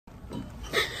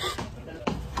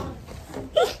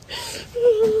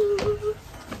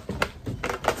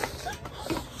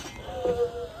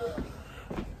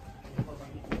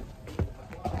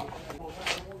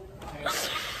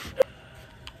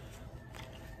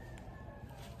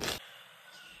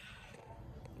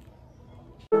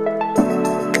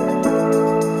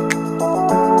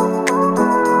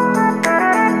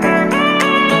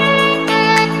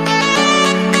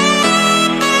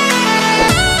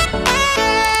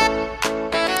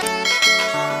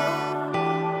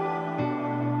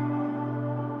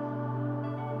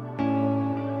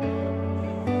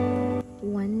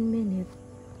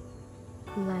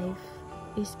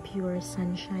is pure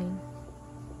sunshine.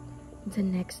 The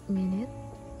next minute,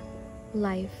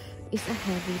 life is a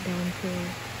heavy downpour.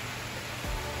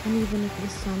 And even if the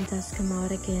sun does come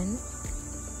out again,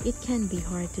 it can be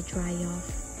hard to dry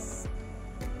off.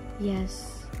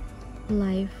 Yes,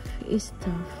 life is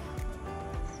tough.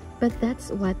 But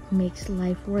that's what makes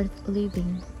life worth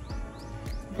living.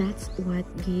 That's what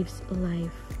gives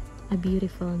life a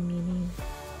beautiful meaning.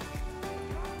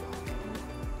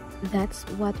 That's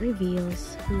what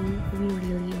reveals who we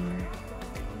really are.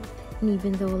 And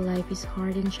even though life is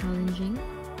hard and challenging,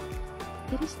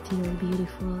 it is still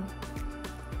beautiful,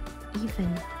 even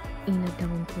in a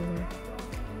downpour.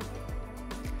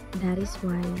 That is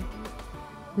why,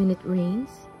 when it rains,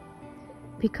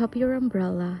 pick up your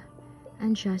umbrella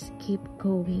and just keep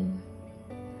going.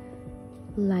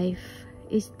 Life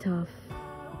is tough,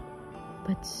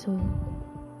 but so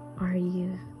are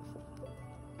you.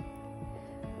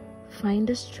 Find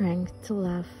the strength to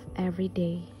laugh every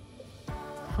day.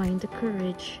 Find the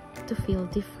courage to feel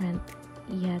different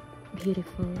yet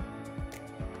beautiful.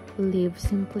 Live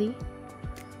simply,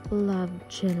 love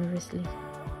generously,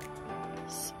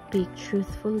 speak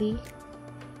truthfully,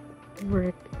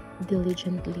 work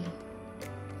diligently.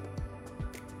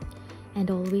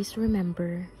 And always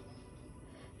remember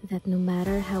that no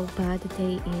matter how bad the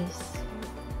day is,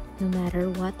 no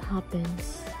matter what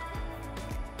happens,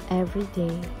 every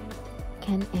day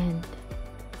can end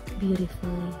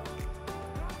beautifully.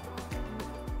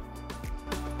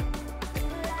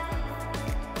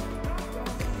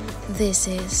 This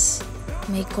is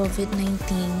my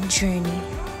COVID-19 journey.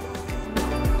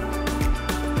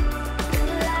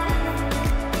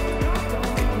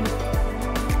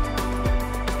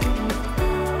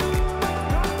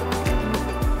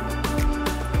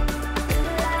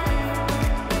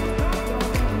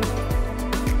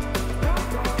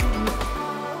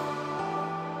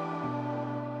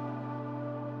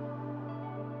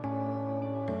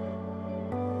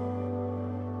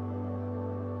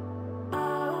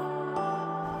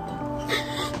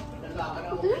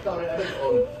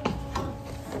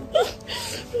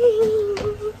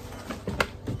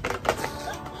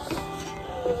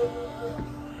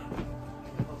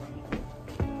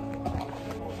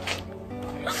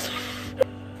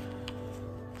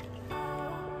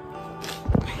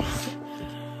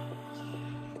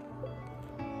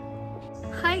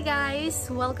 Hi guys!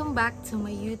 Welcome back to my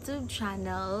YouTube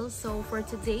channel. So for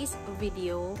today's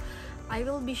video, I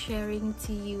will be sharing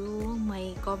to you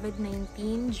my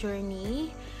COVID-19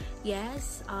 journey.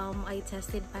 Yes, I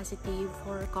tested positive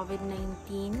for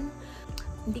COVID-19.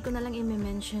 Hindi ko na lang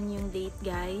i-mention yung date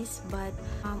guys, but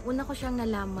una ko siyang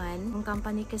nalaman. Ang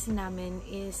company kasi namin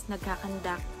is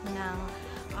nagkakandak ng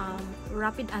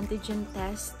rapid antigen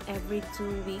test every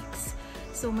 2 weeks.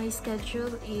 So my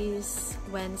schedule is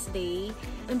Wednesday.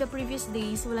 In the previous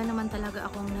days, wala naman talaga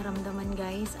akong naramdaman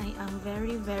guys. I am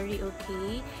very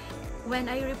okay. When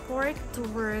I report to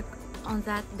work on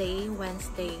that day,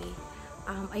 Wednesday,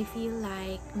 I feel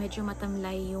like medyo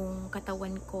matamlay yung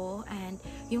katawan ko and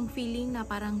yung feeling na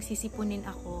parang sisipunin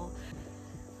ako.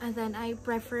 And then I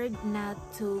preferred not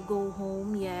to go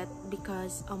home yet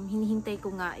because hinihintay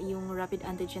ko nga yung rapid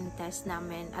antigen test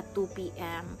namin at 2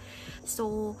 PM.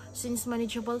 So since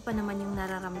manageable pa naman yung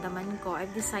nararamdaman ko,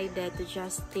 I've decided to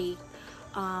just take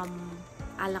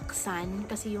Alaksan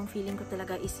kasi yung feeling ko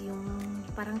talaga is yung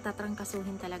parang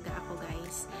tatrangkasuhin talaga ako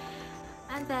guys.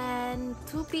 And then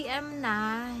 2 PM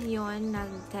na yon,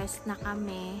 nag-test na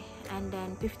kami, and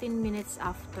then 15 minutes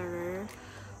after,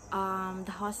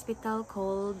 the hospital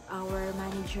called our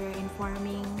manager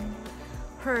informing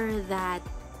her that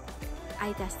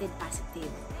I tested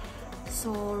positive.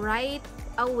 So right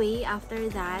away after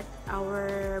that,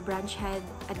 our branch head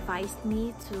advised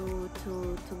me to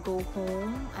go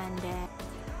home and then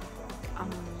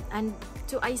and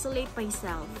to isolate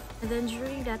myself. And then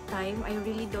during that time, I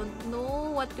really don't know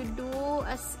what to do,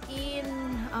 as in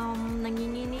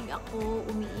nanginginig ako,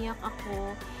 umiiyak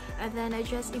ako, and then I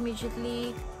just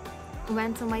immediately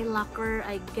went to my locker.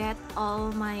 I get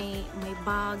all my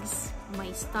bags, all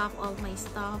my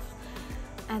stuff,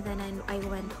 and then I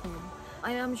went home.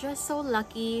 I am just so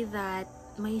lucky that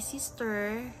my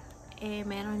sister,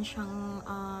 meron siyang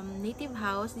native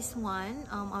house, this one,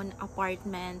 on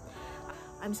apartment.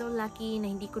 I'm so lucky na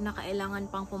hindi ko na kailangan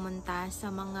pang pumunta sa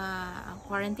mga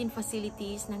quarantine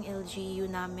facilities ng LGU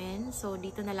namin. So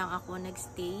dito na lang ako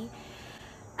nagstay.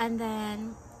 And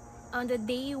then on the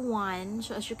day one,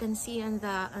 so as you can see on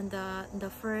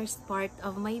the first part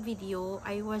of my video,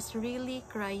 I was really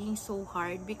crying so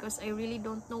hard because I really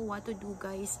don't know what to do,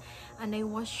 guys, and I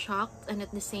was shocked and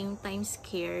at the same time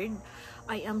scared.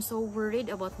 I am so worried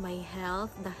about my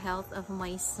health, the health of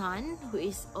my son, who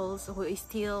is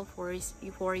still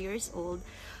 4 years old.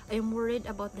 I am worried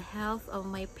about the health of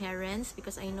my parents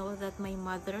because I know that my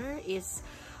mother is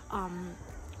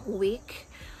weak,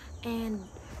 and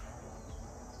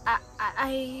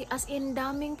I as in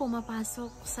daming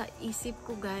pumapasok sa isip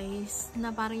ko, guys,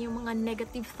 na parang yung mga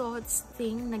negative thoughts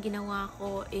thing na ginawa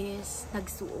ko is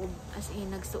nagsuob. As in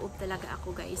nagsuob talaga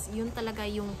ako, guys. Yun talaga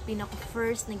yung pinaka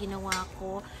first na ginawa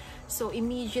ko. So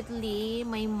immediately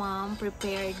my mom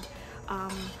prepared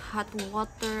hot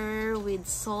water with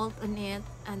salt on it,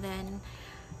 and then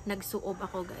nagsuob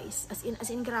ako, guys. As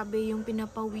in grabe yung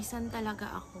pinapawisan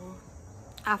talaga ako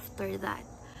after that.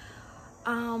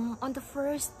 On the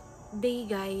first day,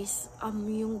 guys,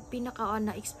 yung pinaka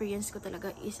na experience ko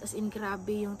talaga is as in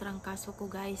grabe yung trangkaso ko,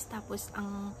 guys. Tapos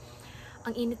ang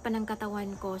init pa ng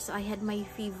katawan ko, so I had my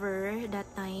fever that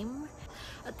time.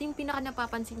 At yung pinaka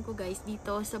napapansin ko, guys,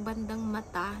 dito sa bandang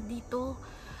mata, dito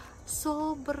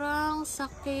sobrang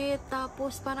sakit.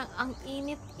 Tapos parang ang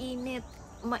init-init,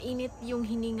 mainit yung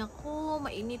hininga ko,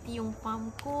 mainit yung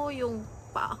palm ko, yung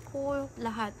paa ko,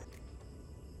 lahat.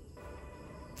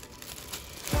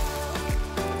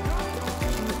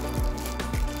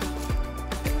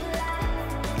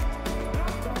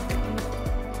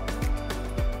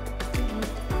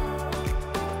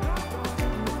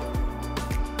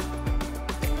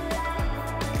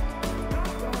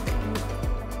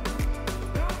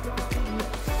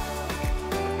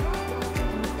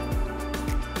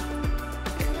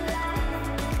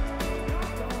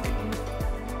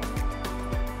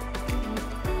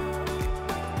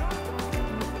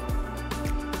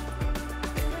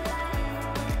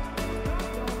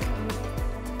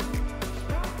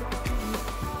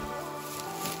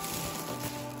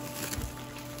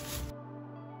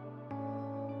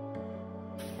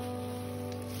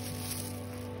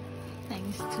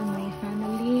 Thanks to my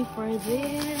family for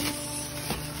this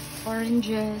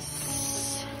oranges.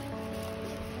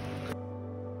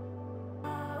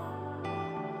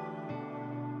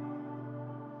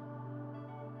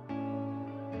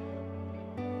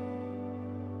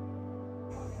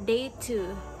 Day 2,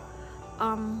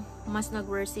 mas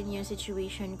nag-worsen yung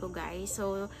situation ko, guys.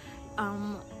 So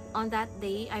on that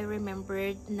day, I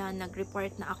remembered na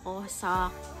nag-report na ako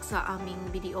sa aming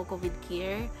BDO COVID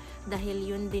care dahil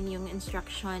yun din yung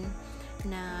instruction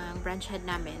ng branch head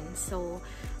namin. So,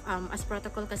 as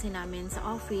protocol kasi namin sa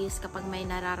office, kapag may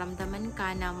nararamdaman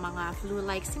ka ng mga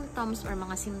flu-like symptoms or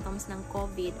mga symptoms ng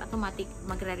COVID, automatic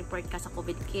magre-report ka sa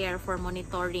COVID care for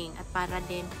monitoring at para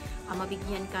din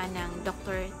mabigyan ka ng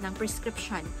doctor ng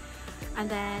prescription. And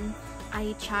then,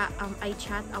 I chat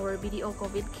our BDO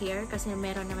COVID care kasi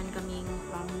meron naman kaming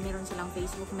meron silang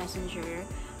Facebook Messenger,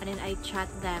 and then I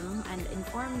chat them and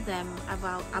inform them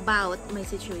about my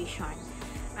situation.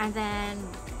 And then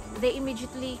they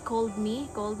immediately called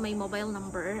my mobile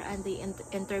number, and they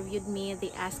interviewed me.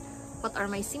 They asked what are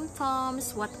my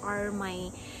symptoms, what are my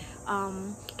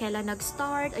kailan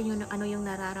nag-start, ano yung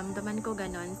nararamdaman ko,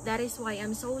 ganon. That is why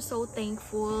I'm so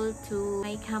thankful to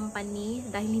my company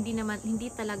dahil hindi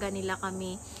talaga nila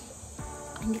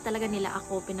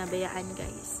ako pinabayaan,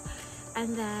 guys.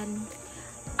 And then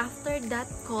after that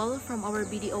call from our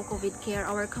BDO COVID care,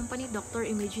 our company doctor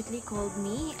immediately called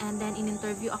me, and then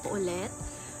in-interview ako ulit,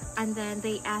 and then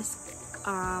they asked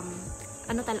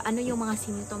ano yung mga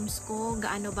symptoms ko,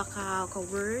 gaano ba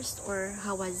ka-worst, or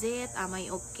how was it, am I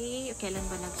okay, kailan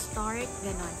ba nag-start,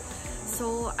 ganon.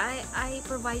 So I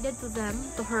provided to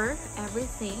her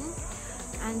everything,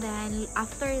 and then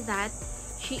after that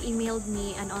she emailed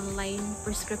me an online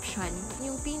prescription.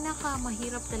 Yung pinaka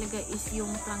mahirap talaga is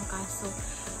yung trangkaso.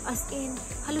 As in,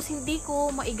 halos hindi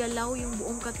ko maigalaw yung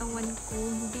buong katawan ko,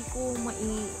 hindi ko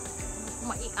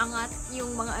maiangat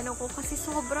yung mga ano ko kasi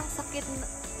sobrang sakit.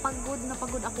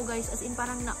 Pagod ako, guys, as in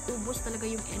parang naubos talaga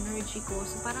yung energy ko.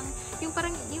 So parang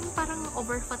yung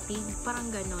over fatigue,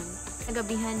 parang ganon.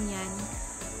 Nagabihan yan,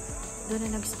 doon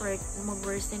na nag-start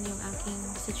mag-worsen yung aking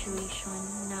situation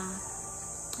na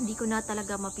hindi ko na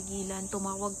talaga mapigilan.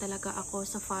 Tumawag talaga ako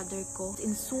sa father ko.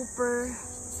 In super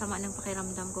sama ng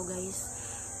pakiramdam ko, guys.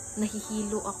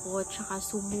 Nahihilo ako, tsaka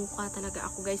sumuka talaga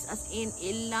ako, guys. As in,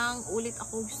 ilang ulit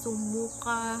ako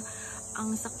sumuka.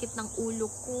 ang sakit ng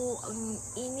ulo ko, ang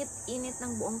init-init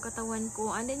ng buong katawan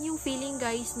ko. And then yung feeling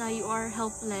guys na you are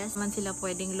helpless, man sila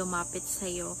pwedeng lumapit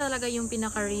sa'yo. Talaga yung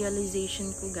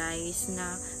pinaka-realization ko guys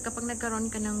na kapag nagkaroon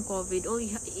ka ng COVID,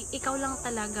 ikaw lang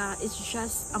talaga, it's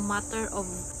just a matter of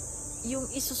yung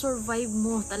iso-survive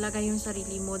mo talaga yung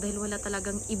sarili mo dahil wala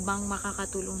talagang ibang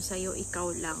makakatulong sa'yo, ikaw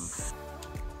lang.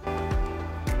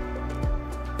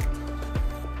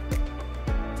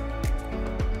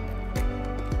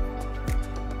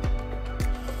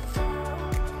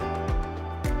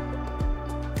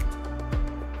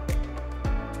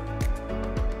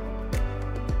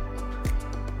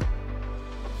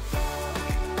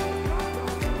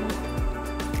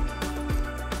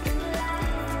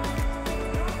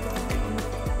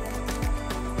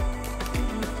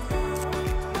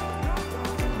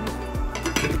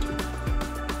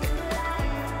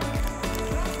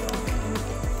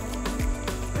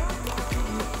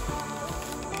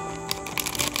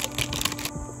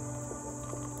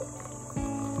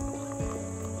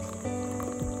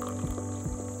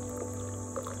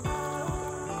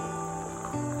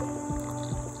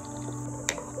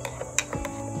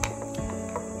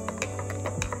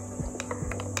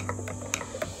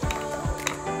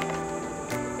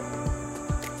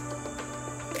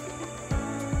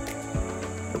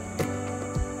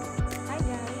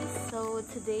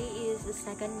 Today is the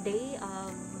second day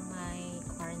of my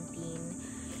quarantine,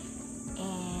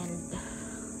 and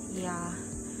yeah,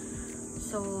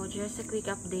 so just a quick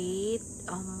update.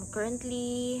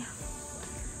 Currently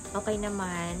okay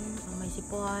naman, may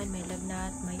sipon, may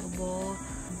lagnat, may ubo,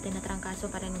 tinatrangkaso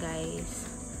pa rin guys.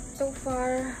 So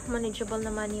far manageable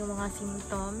naman yung mga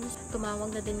symptoms.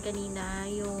 Tumawag na din kanina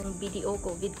yung BDO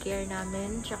COVID care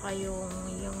namin, tsaka yung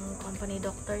company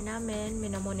doctor namin,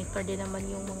 minamonitor din naman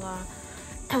yung mga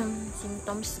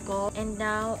symptoms ko. And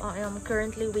now I am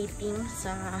currently waiting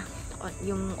sa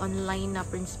yung online na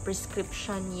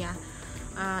prescription niya.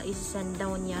 Isasend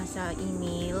daw niya sa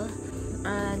email.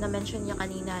 Na-mention niya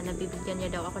kanina na bibigyan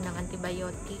niya daw ako ng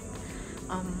antibiotic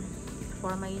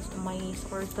for my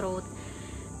sore throat,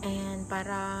 and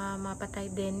para mapatay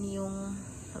din yung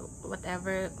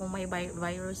whatever, kung may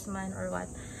virus man or what,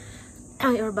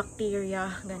 or bacteria,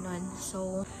 ganon.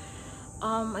 So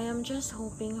I am just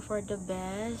hoping for the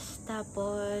best.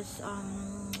 Tapos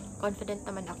confident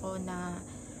naman ako na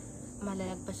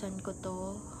malalagpasan ko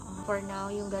to. For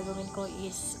now, yung gagawin ko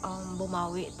is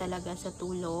bumawi talaga sa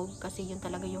tulog, kasi yun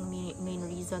talaga yung main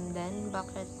reason din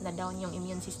bakit na-down yung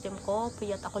immune system ko.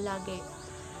 Puyat ako lagi.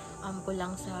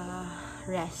 Kulang sa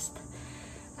rest.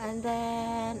 And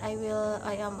then I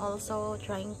am also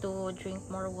trying to drink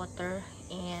more water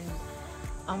and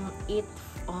eat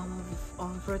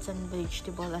fruits and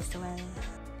vegetable as well.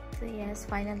 So yes,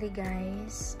 finally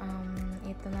guys,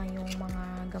 ito na yung mga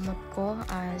gamot ko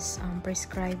as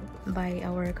prescribed by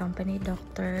our company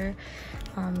doctor.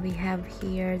 We have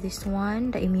here this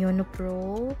one, the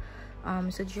Immunopro,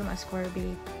 sodium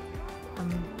ascorbate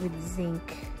with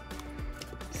zinc.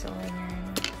 So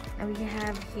ayan. We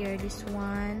have here this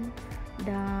one,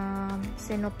 the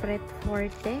Senopret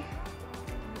Forte.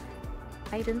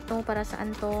 I don't know para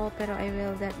saan to, pero I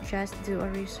will just do a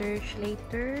research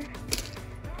later.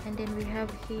 And then we have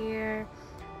here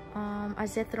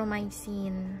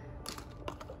azithromycin.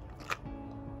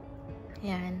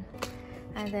 Yan.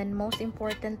 And then most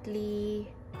importantly,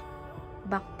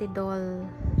 Bactidol.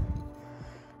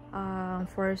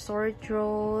 For sore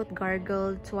throat,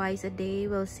 gargle twice a day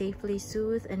will safely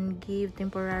soothe and give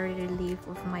temporary relief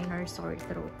of minor sore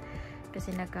throat. Kasi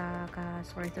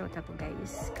nagka-sore throat ako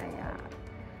guys, kaya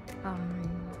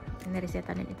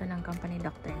nireseta din ito ng company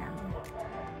doctor namin.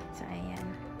 So ayan,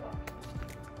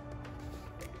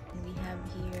 we have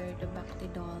here the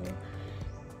Bactidol,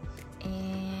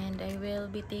 and I will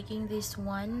be taking this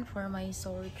one for my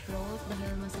sore throat dahil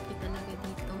masakit talaga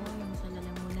dito yung sa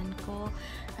lalamunan ko.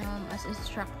 As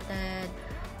instructed,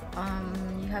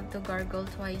 you have to gargle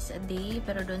twice a day,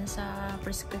 pero dun sa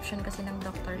prescription kasi ng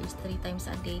doctor is 3 times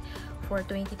a day for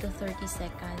 20 to 30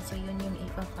 seconds. So yun yung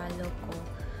ipa-follow ko.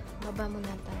 Baba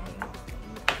muna tayo.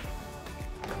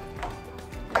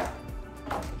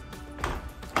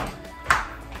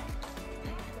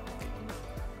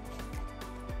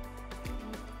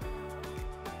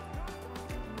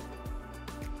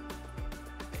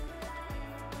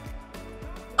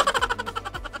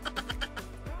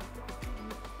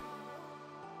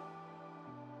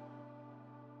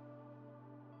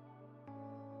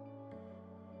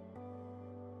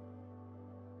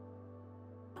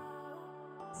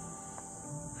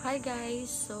 Hi guys,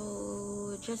 so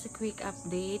just a quick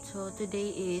update. So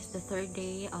today is the third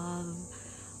day of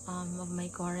of my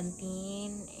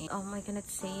quarantine. I cannot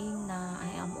say na I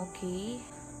am okay.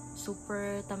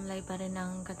 Super tamlay pa rin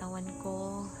ang katawan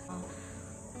ko.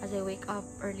 As I wake up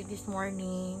early this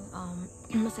morning,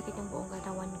 masakit yung buong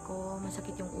katawan ko,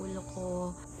 masakit yung ulo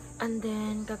ko. And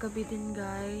then, kagabi din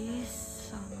guys,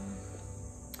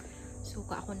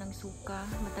 suka ako ng suka.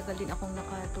 Matagal din akong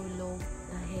nakatulog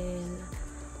dahil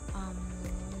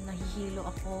nahihilo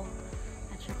ako.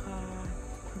 At saka,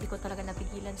 hindi ko talaga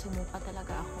napigilan, sumuka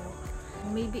talaga ako.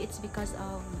 Maybe it's because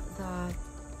of the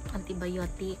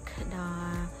antibiotic na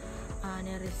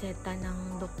nireseta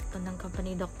ng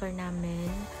company doctor namin.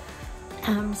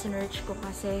 Sinearch ko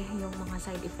kasi yung mga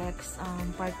side effects,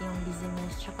 part yung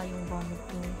dizziness, tsaka yung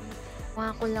vomiting.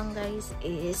 Mga ko lang guys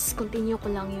is continue ko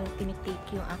lang yung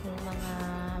tinitake yung aking mga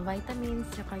vitamins,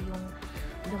 tsaka yung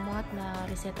gamot na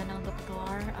reseta ng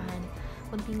doktor, and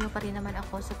continue pa rin naman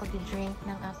ako sa pag-drink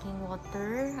ng aking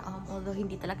water. Although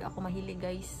hindi talaga ako mahilig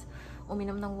guys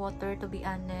uminom ng water, to be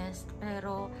honest,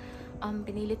 pero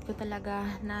pinilit ko talaga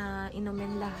na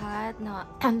inumin lahat, na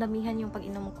damihan yung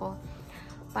pag-inom ko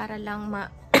para lang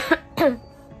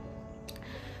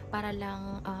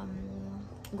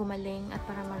gumaling at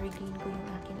para ma-regain ko yung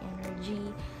aking energy.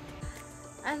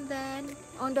 And then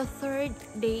on the 3rd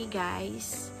day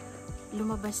guys,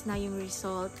 lumabas na yung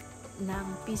result ng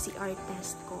PCR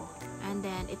test ko, and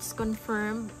then it's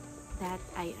confirmed that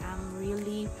I am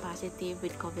really positive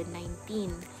with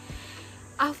COVID-19.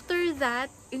 After that,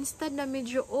 instead na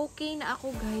medyo okay na ako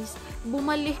guys,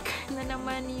 bumalik na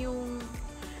naman yung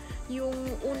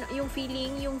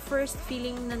feeling, yung first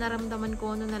feeling na naramdaman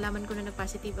ko nung nalaman ko na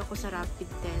nag-positive ako sa rapid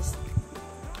test.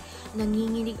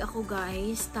 Nanginginig ako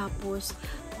guys, tapos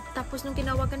nung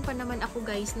tinawagan pa naman ako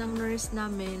guys ng nurse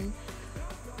namin,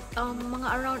 mga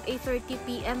around 8:30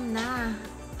 PM na.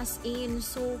 As in,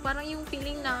 so parang yung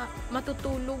feeling na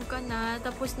matutulog ka na,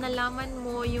 tapos nalaman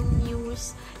mo yung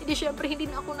news. Hindi, syempre hindi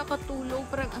na ako nakatulog,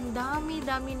 parang ang dami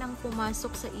nang pumasok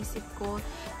sa isip ko.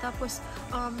 Tapos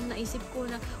naisip ko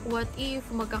na what if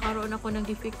magkakaroon ako ng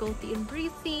difficulty in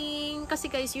breathing, kasi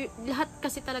guys, lahat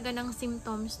kasi talaga ng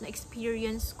symptoms na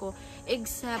experience ko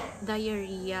except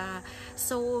diarrhea.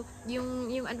 So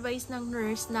yung advice ng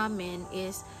nurse namin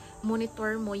is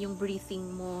monitor mo yung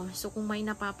breathing mo. So kung may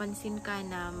napapansin ka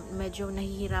na medyo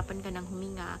nahihirapan ka ng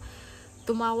huminga,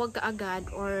 tumawag ka agad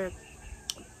or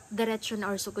diretso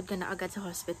na or sugod ka na agad sa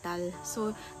hospital.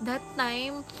 So that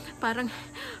time, parang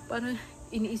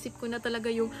iniisip ko na talaga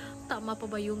yung tama pa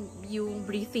ba yung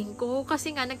breathing ko,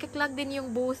 kasi nga nagka-clog din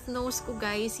yung both nose ko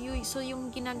guys. So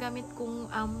yung ginagamit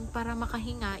kong para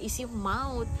makahinga is yung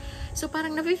mouth. So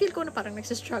parang nafe-feel ko na parang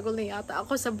nagsa-struggle na yata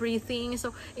ako sa breathing.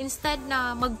 So instead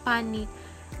na mag-panic,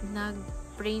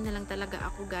 nag-pray na lang talaga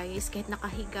ako guys. Kahit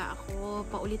nakahiga ako,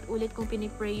 paulit-ulit kong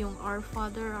pinipray yung Our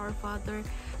Father,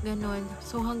 ganon.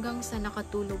 So hanggang sa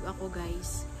nakatulog ako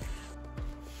guys.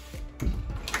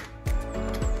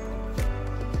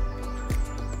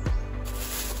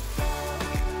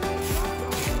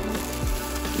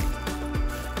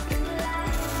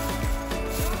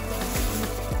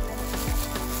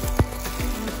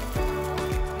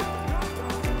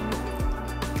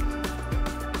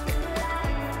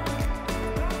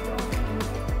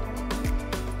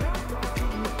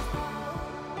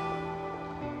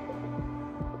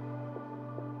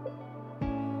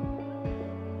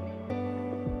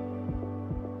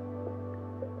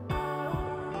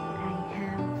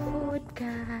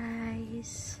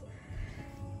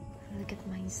 Look at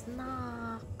my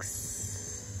snacks.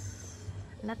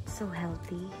 Not so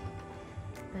healthy,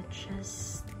 but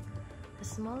just a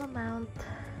small amount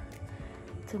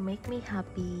to make me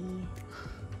happy.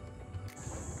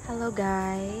 Hello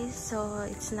guys, so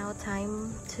it's now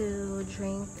time to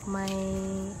drink my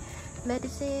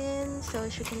medicine. So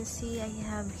as you can see, I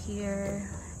have here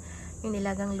yung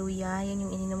nilagang luya, yun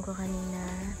yung ininom ko kanina.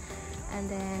 And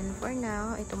then for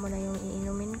now, ito muna yung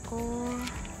iinumin ko.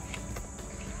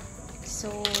 So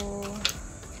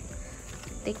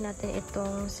take natin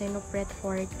itong Sinopret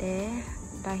Forte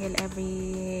dahil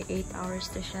every 8 hours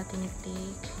to siya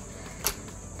tinitake.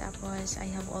 Tapos I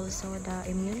have also the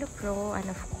Immunopro, and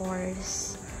of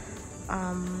course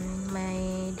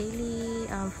my daily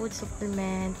food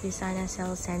supplement, Visana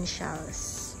Cell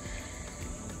Essentials.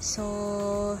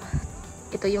 So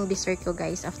ito yung dessert ko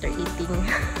guys after eating.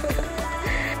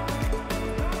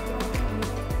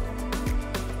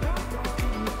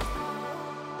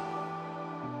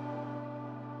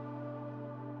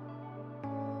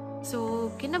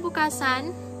 So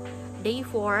kinabukasan, day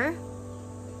 4,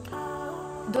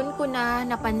 doon ko na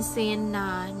napansin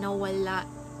na nawala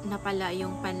na pala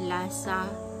yung panlasa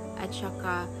at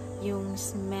saka yung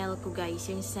smell ko guys,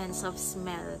 yung sense of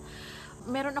smell.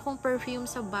 meron akong perfume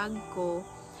sa bag ko.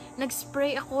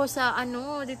 Nag-spray ako sa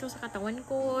dito sa katawan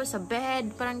ko, sa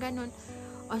bed, parang ganun.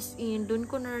 As in, dun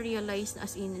ko na-realize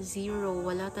as in zero,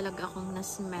 wala talaga akong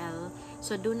na-smell.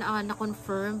 So dun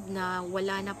na-confirm na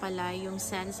wala na pala yung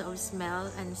sense of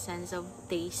smell and sense of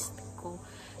taste ko.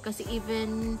 Kasi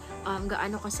even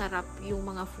gaano kasarap yung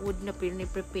mga food na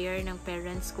prepare ng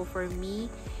parents ko for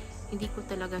me, hindi ko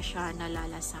talaga siya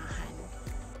nalalasahan.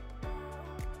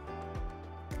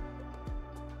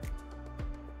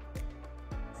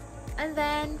 And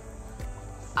then,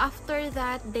 after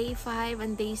that, day 5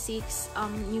 and day 6,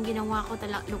 yung ginawa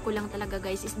ko lang talaga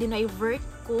guys is dinivert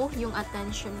ko yung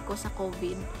attention ko sa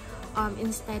COVID.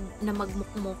 Instead na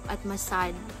magmukmuk at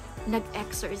masad,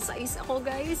 nag-exercise ako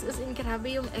guys. As in,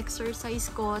 grabe yung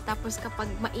exercise ko. Tapos kapag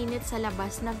mainit sa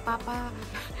labas,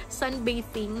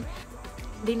 sunbathing.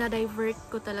 Dinadivert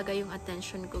ko talaga yung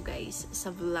attention ko guys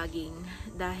sa vlogging.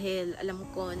 Dahil alam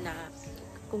ko na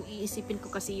kung iisipin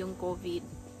ko kasi yung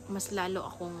COVID, mas lalo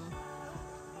akong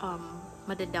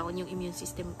madadown yung immune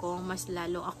system ko, mas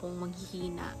lalo akong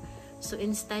maghihina. So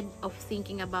instead of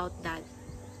thinking about that,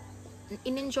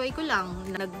 in-enjoy ko lang.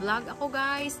 Nag-vlog ako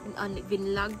guys,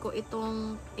 binlog ko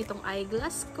itong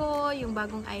eyeglass ko, yung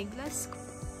bagong eyeglass ko.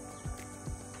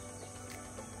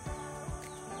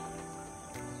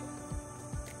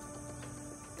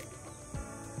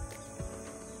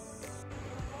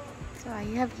 So I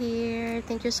have here,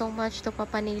 thank you so much to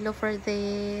Papa Nilo for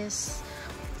this.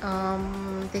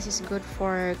 This is good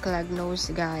for clogged nose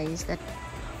guys.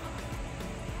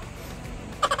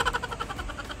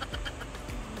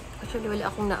 Actually wala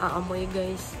akong naaamoy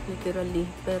guys, literally,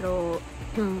 pero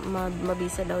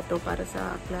mabisa daw to para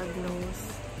sa clogged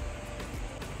nose.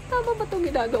 Tama ba itong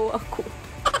ginagawa ko?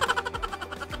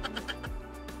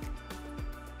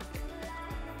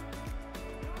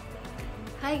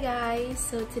 Hi guys!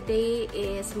 So today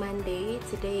is Monday.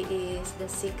 Today is the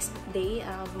 6th day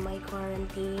of my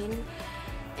quarantine.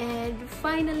 And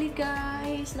finally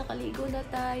guys, nakaligo na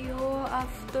tayo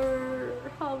after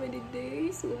how many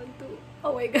days? 1, 2,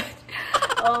 oh my god!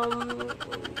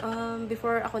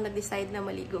 Before ako nag-decide na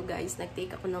maligo guys,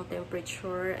 nag-take ako ng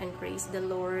temperature and praise the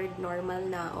Lord, normal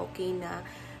na, okay na.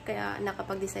 Kaya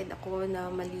nakapag-decide ako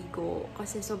na maligo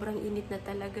kasi sobrang init na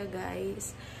talaga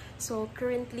guys. So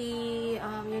currently,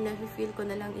 yung na-feel ko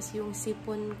na lang is yung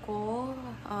sipon ko.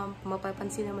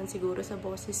 Mapapansin naman siguro sa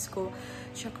boses ko.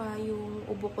 Tsaka yung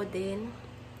ubo ko din.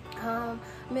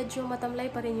 Medyo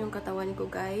matamlay pa rin yung katawan ko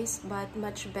guys, but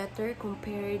much better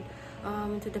compared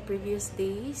to the previous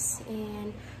days.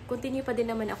 And continue pa din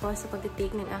naman ako sa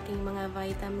pag-take ng aking mga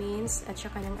vitamins at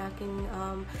saka ng aking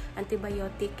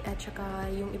antibiotic at saka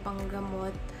yung ibang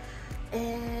gamot.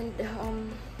 And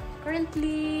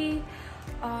currently,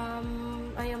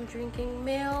 I am drinking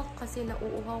milk kasi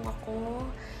nauuhaw ako.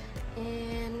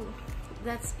 And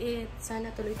that's it. Sana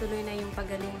tuloy-tuloy na yung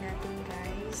pagaling natin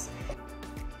guys.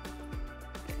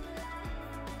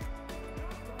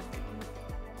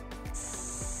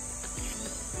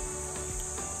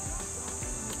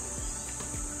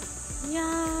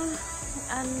 Yeah,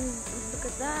 and look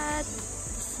at that.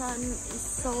 The sun is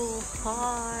so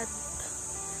hot.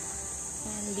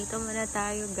 And dito muna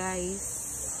tayo guys.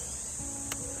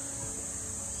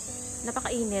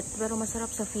 Napakainit pero masarap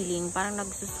sa feeling. Parang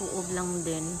nagsusuob lang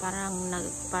din. Parang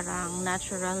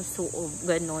natural suob.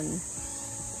 Ganon.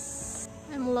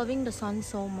 I'm loving the sun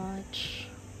so much.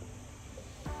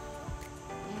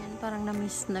 And parang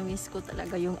na-miss ko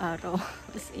talaga yung araw.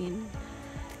 As in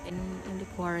the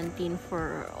quarantine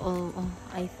for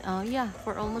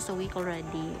for almost a week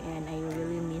already, and I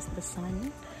really miss the sun.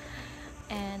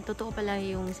 And totoo pala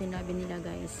yung sinabi nila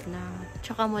guys na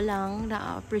tsaka mo lang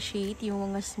na-appreciate yung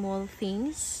mga small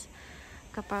things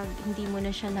kapag hindi mo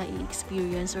na siya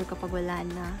na-experience or kapag wala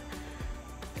na.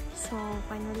 So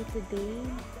finally today,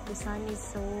 the sun is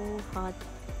so hot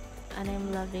and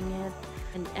I'm loving it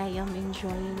and I am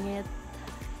enjoying it.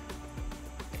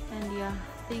 And yeah,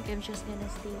 I think I'm just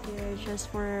gonna stay here just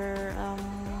for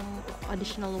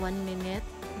additional 1 minute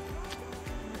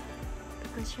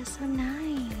because it's just so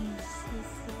nice.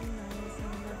 It's so nice.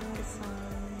 I'm loving the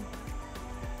sun.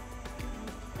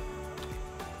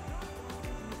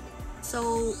 So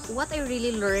what I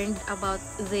really learned about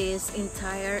this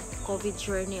entire COVID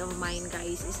journey of mine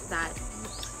guys is that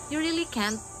you really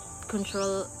can't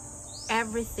control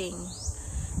everything.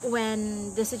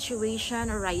 When the situation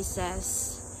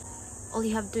arises, all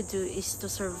you have to do is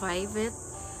to survive it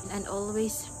and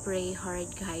always pray hard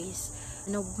guys.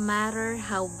 No matter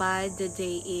how bad the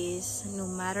day is, no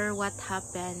matter what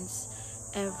happens,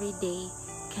 every day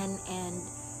can end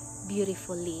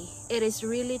beautifully. It is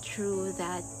really true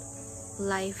that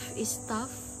life is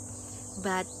tough,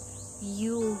 but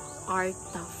you are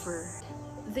tougher.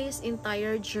 This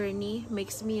entire journey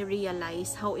makes me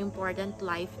realize how important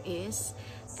life is,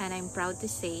 and I'm proud to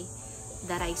say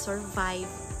that I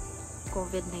survived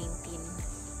COVID-19.